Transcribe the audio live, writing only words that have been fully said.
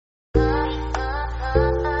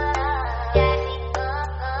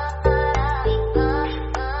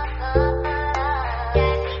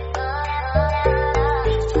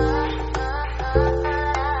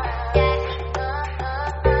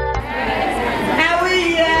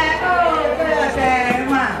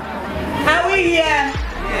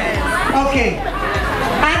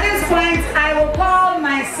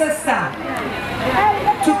sister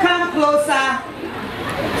to come closer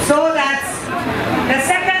so that the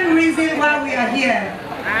second reason why we are here,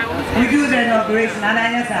 we do the inauguration. And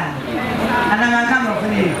I'm coming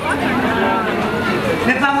for you.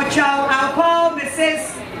 I'll call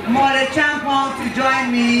Mrs. Mole Champon to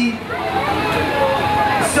join me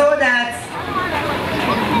so that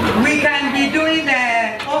we can be doing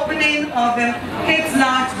the opening of the kids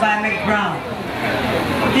launch by McBrown.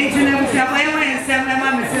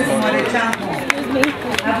 Mrs. Mole Champon.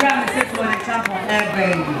 Mrs. Mole Champon,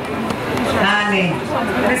 baby.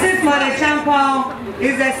 Mrs. Mole Champon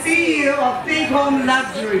is the CEO of Think Home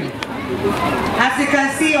Luxury. As you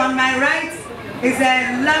can see on my right, is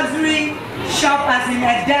a luxury shop, as in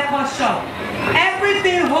a decor shop.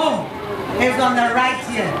 Everything home is on the right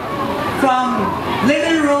here. From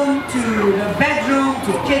living room to the bedroom,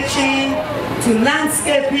 to kitchen, to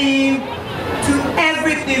landscaping, to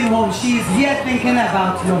everything home. She's here thinking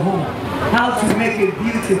about your home, how to make it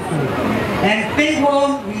beautiful. And Think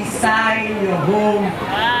Home, we style your home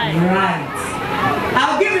right.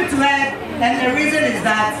 I'll give it to her, and the reason is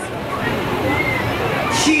that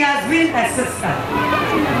she has been a sister.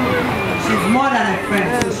 She's more than a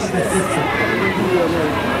friend, so she's a sister.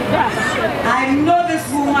 I know this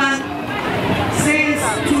woman since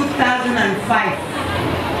 2005.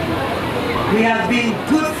 We have been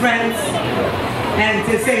good friends, and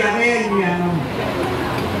to say,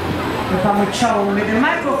 if I'm a child with the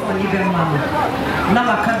microphone, even mama,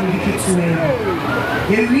 now I can't be wicked to him.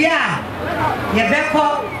 Here we are,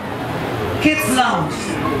 Yabeko Kids Lounge,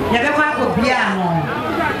 Yabeko Piano.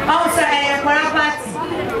 Also, a party.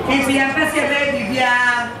 If you have a baby,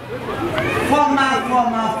 former.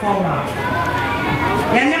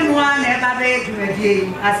 One ever made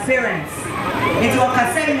as parents. It was a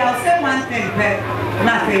saying, I'll say one thing, but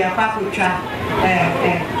not a papucha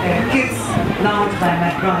kids launched by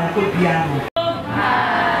McBrown. Piano.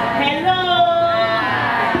 Hello.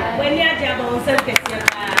 When you are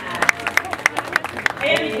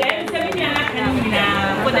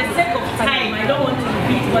for the sake of time, I don't want to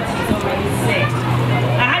repeat what he's already said.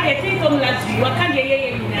 I had a Think Home Luxury. What can you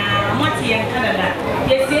hear now? What you in Canada?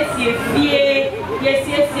 Yes,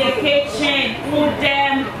 kitchen, food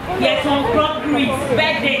them, yes, on crockeries,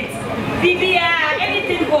 beddings, BBR,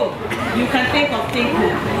 anything home. You can think of Think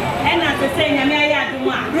Home. And as I say,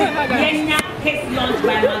 Yenya case launched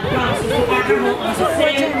by McBrown, so on the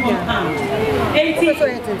same compound.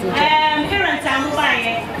 Here and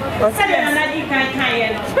Tamubaye,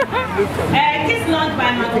 kiss launched by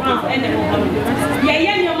McBrown and the woman.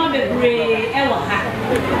 Your mother bray,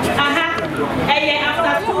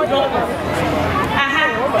 after 2 drops.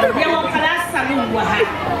 You class saloon,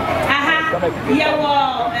 you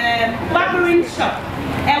barbering shop,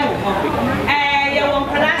 you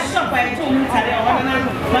class shop by 2 minutes.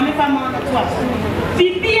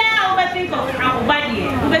 Overthink of how body,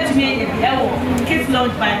 kids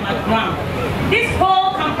launched by McBrown. This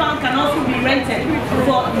whole compound can also be rented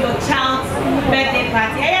for your child's birthday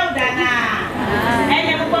party.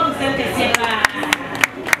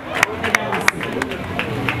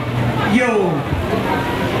 Yo,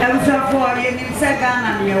 I was for you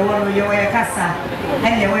Ghana and you were Casa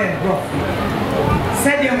and you were broke.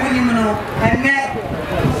 Said your minimum and that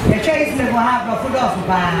the chase will have a food off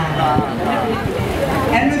bar.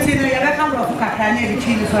 And you see the Yakan of Kakane, the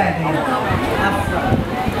cheese sweat.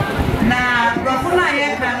 Now, Rafuna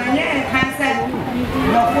Yakan and say,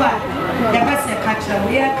 Rafua, the best catcher,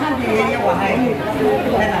 we are candy and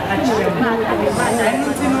I catch them. And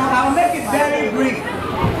you know, I'll make it very brief.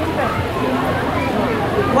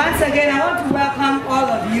 Once again, I want to welcome all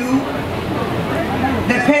of you,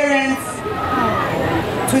 the parents,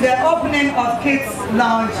 to the opening of Kids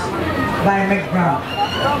Lounge by McBrown.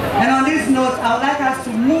 And on this note, I would like us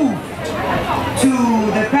to move to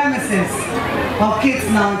the premises of Kids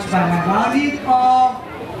Lounge by McBrown. I need all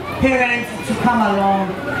parents to come along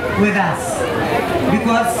with us,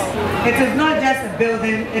 because it is not just a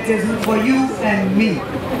building, it is for you and me.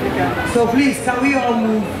 So please, can we all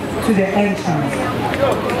move to the entrance?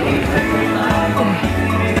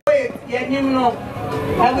 Wait, you know,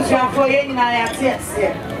 I was trying for you and I have yes.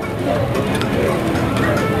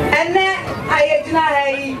 And then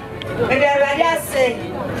I already say,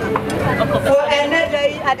 for another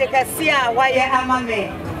at the Cassia, why am I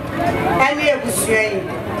me? And you was saying,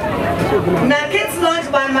 now Kids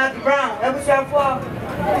Launched by McBrown, I was trying for.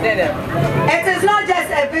 It is not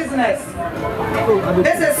just a business.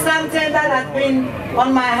 This is something that has been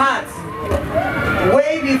on my heart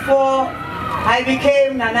way before I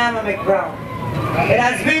became Nanama McBrown. It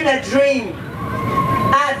has been a dream.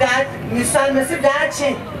 That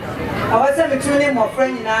I was a between my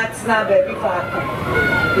friend in arts now, baby.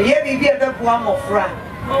 The year we be a bit one more friend.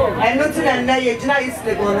 And nothing and now you're not used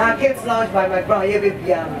to go on kids launched by McBrown, you be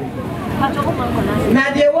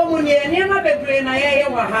now, the woman near my bedroom, I hear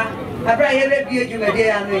you. I brought you a beauty, my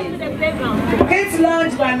dear. Kids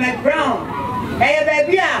launched by McBrown. Hey,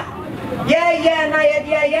 baby.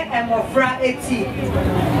 Yeah, and more fra 80. I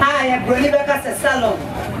have Brunibacas a salon.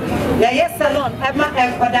 Yeah, salon, Emma,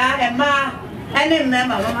 and Pada, Emma, any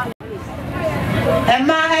member.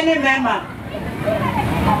 Emma, any member.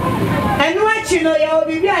 And what you know, you'll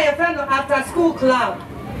be a friend of after school club.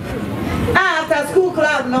 After school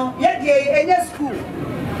club, no, yet in your school.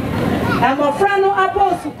 And my friend no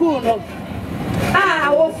about school, no. I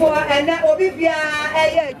will for and that will be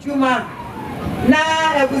a Juma. Na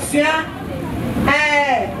ebusia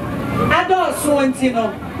adult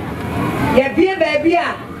Swantino. Ye be a baby,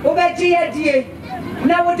 Obeji die.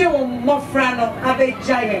 Na wode wo mofra no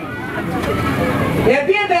abejaye. Ye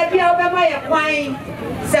be a baby obema ye kwan.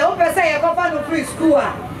 Se wo pese ye kofa no free school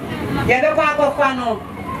a. Ye be kwa kofa no.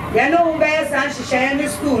 Ye no be san hihye ni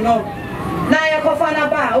school no. Na ye kofa na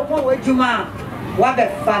ba wo wadwuma wa be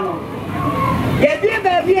fa no. Ye be a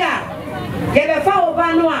baby a ye be fa wo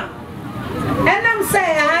ba no a. And I'm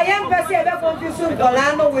saying, I am confusing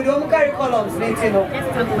Dolano with home curriculums.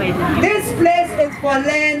 This place is for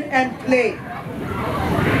learn and play.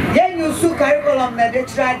 Then you see curriculum that they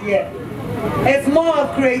tried here. It's more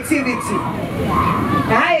of creativity.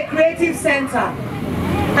 I a creative center.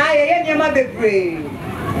 I am a brave.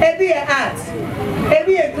 Maybe a art.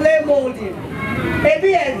 Maybe a clay molding.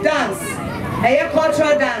 Maybe a dance. A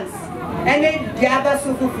cultural dance. And then the other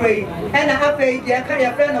super free, and I have a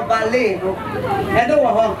friend of ballet, and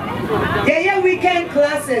yeah, weekend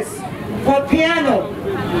classes for piano,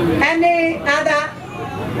 and the other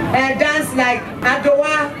dance like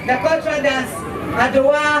Adowa, the cultural dance,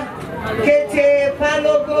 Adowa, Kete,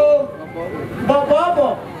 Palogo,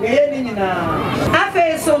 Bobo, I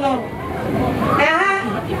feel so long.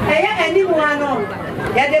 Anyone,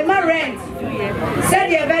 yeah, the man rent, said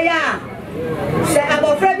the say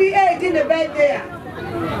about February 8 in the bed there.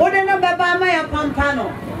 What the number by my pampano?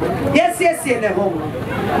 Yes, in the home.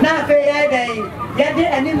 Now, for your day, get the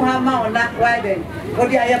animal amount not wedding for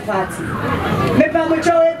the other party. Maybe I'm with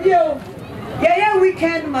you. Yeah,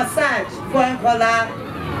 weekend massage for Angola.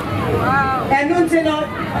 And no,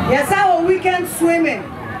 yes, our weekend swimming.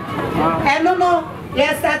 And no,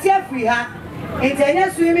 yes, that's here free, huh? It's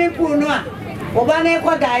a swimming pool, no. Obane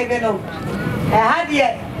ko diving no. I had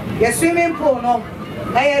yet. Your swimming pool, no,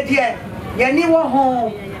 I dear, your new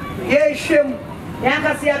home, your shim,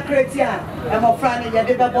 Yankasia Cretia, and my friend, your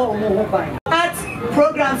debabo, art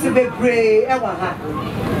programs to be brave, ever.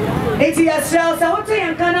 It's yourselves, I want to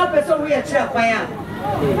can up so we are check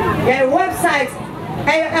your website,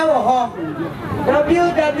 our home,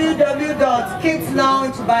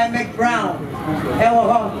 www.kidslounge.by.McBrown, our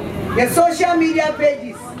home, your social media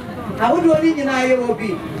pages, I would only deny you will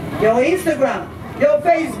be your Instagram. Your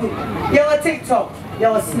Facebook, your TikTok,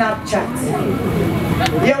 your Snapchat,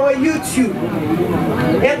 your YouTube,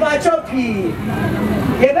 your Bachopi,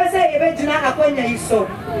 your best so.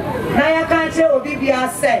 Now you can't tell BBR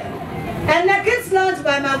said. And the Kids Lounge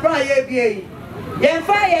by McBrown, your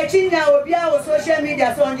fire China will be our social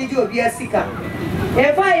media, so on did you be a seeker.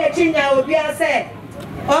 Your fire China will be a say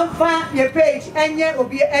on your page, and yet will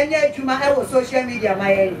be any to my social media,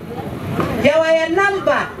 my aim. Your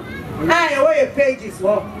number. I wear pages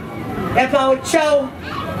for about chow.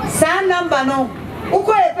 Some number no.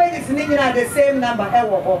 Uko pages nini na the same number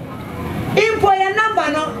ewo. Info ya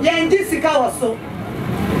number no ya Jessica waso.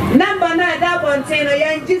 Number na that one no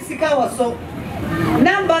ya Jessica waso.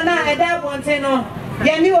 Number na that one no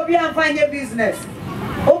ya ni obi amfanye business.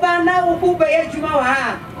 Oba na ube ya juma wa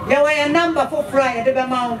ha. Ya wa ya number for Friday de be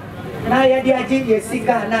ma. Na ya di aje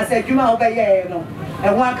Jessica na se juma oba ya no. E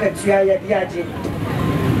wan ka tua ya di aje.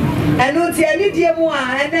 And no any dear more,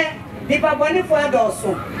 and the Pabani for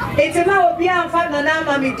Adoso. It's a now be on Father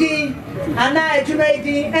Mammy Dean, and I to make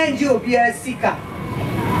the and you be a seeker.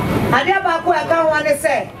 I never want to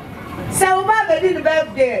say, so Baba didn't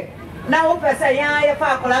birthday. Now, say, I have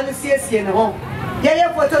a CSC in home.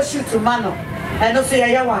 Yeah, photo shoot to Mano, and also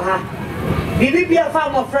Yawaha. Maybe be a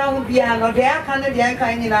farmer from Piano, the Canadian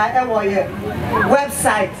kind in our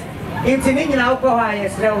website. Into alcohol,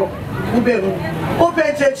 yes,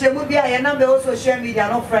 open church, movie, a number of social media,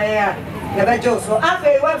 no prayer. So, after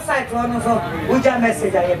a website, one of which I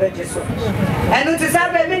message I have just so. And it is a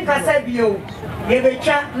very Casabio, give a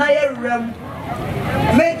chat, Naya room.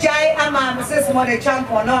 Majai Ama, Mrs. Mother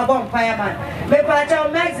Champion, no bonfire man. Papa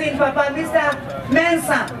magazine, Papa Mr.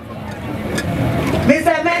 Mensa.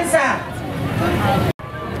 Mr. Mensah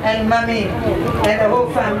and mommy and the whole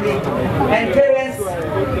family and parents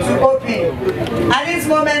to open. At this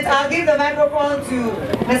moment, I'll give the microphone to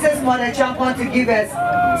Mrs. Mother Champon to give us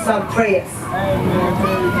some prayers.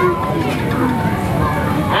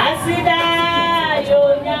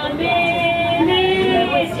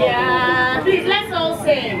 Please, let's all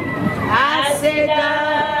sing.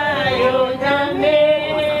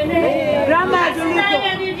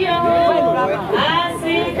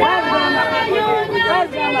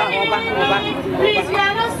 Please, we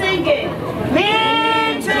are not singing.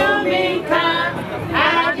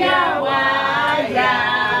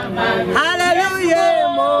 Hallelujah.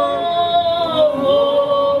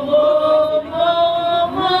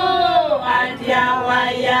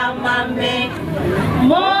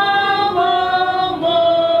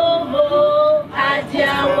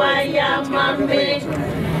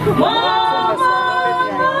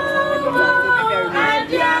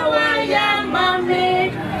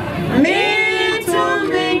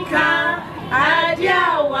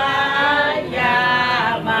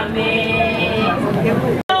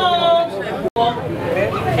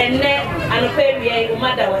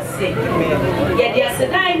 Mother was sick. Yet, yes,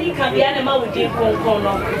 and I need to be animal with you.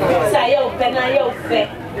 Say, oh, Penay, fair.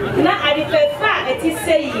 Now, I declare fat, it is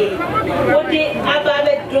say, what did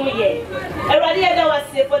Abba do ye? Already, I was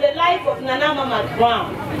say for the life of Nana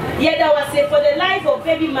McBrown. Yet, I was say for the life of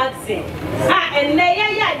baby Maxine. Ah, and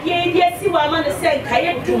yes, you are man to send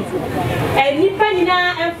Kayet Doom. And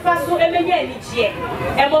Nipana and Faso Emmanuel,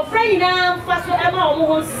 and my friend now, Faso Emma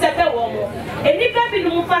almost 7 woman. And Nipa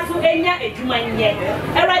no Faso Enya Edumanye.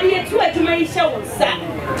 Already, 2 Edumay show, sir.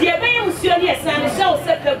 Dear Bay was your son, show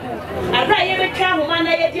Sepabu. I write every cow, man,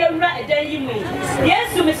 I did right then you mean.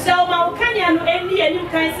 Yes, to Michelle Malcania, no any and you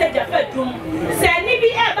can set your bedroom. Say,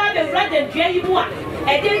 maybe about the red and dry you want.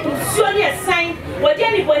 And then to surely a sign, what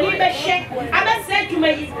anybody ever shake. I said to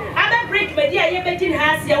me, I break my dear, you betting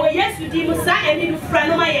has your way. Yes, you did, Musa, and in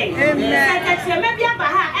front of my end. Maybe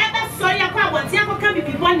about ever saw your power, once you can be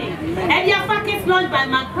one. And your fucking launched by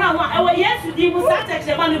McBrown. Oh, yes, you did, Musa, touch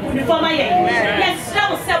the one before my end. Yes,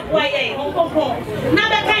 so subway, Hong Kong. Now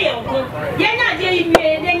the Kayo. Yana, then you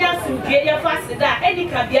get your faster that any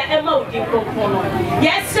cabia and mouth in Hong Kong.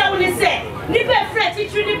 Yes, so they say, Nipper Fred,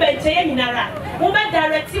 it really been in a rat. Woman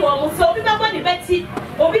direct you almost so be my money, Betty,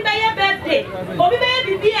 or be by your birthday, or be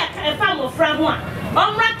baby a farm from one.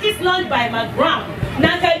 On Rockies launched by McBrown.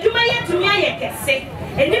 Now, can you may to me, I can say.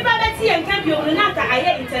 And if Betty and Campio Naka, I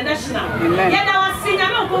hear international. Yet I was seeing a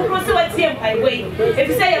local prosperity highway. If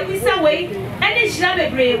you say a piece away, and it shall be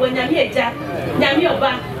brave when you're here, Jack,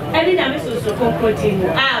 Namioba, and in a miss of concluding.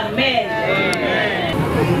 Amen.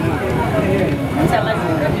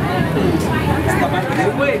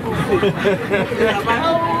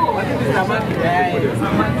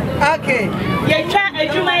 Okay. You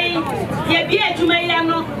can't do my, you be a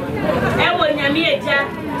Jumayano, and when you're me a jack,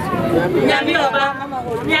 Namioba,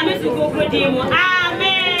 Yamis to go for Dimo.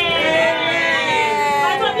 Amen. I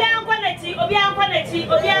will be on quality, Obian quality,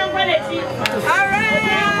 Obian quality. All right,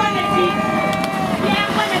 quality. Yeah,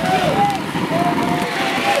 quality.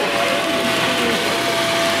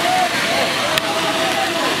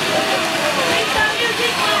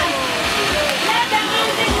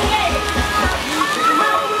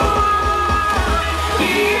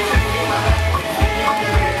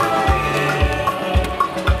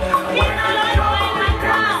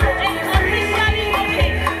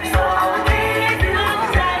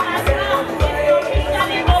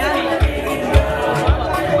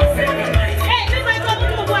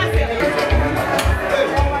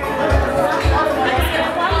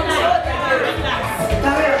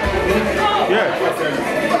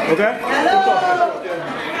 Okay? Hello.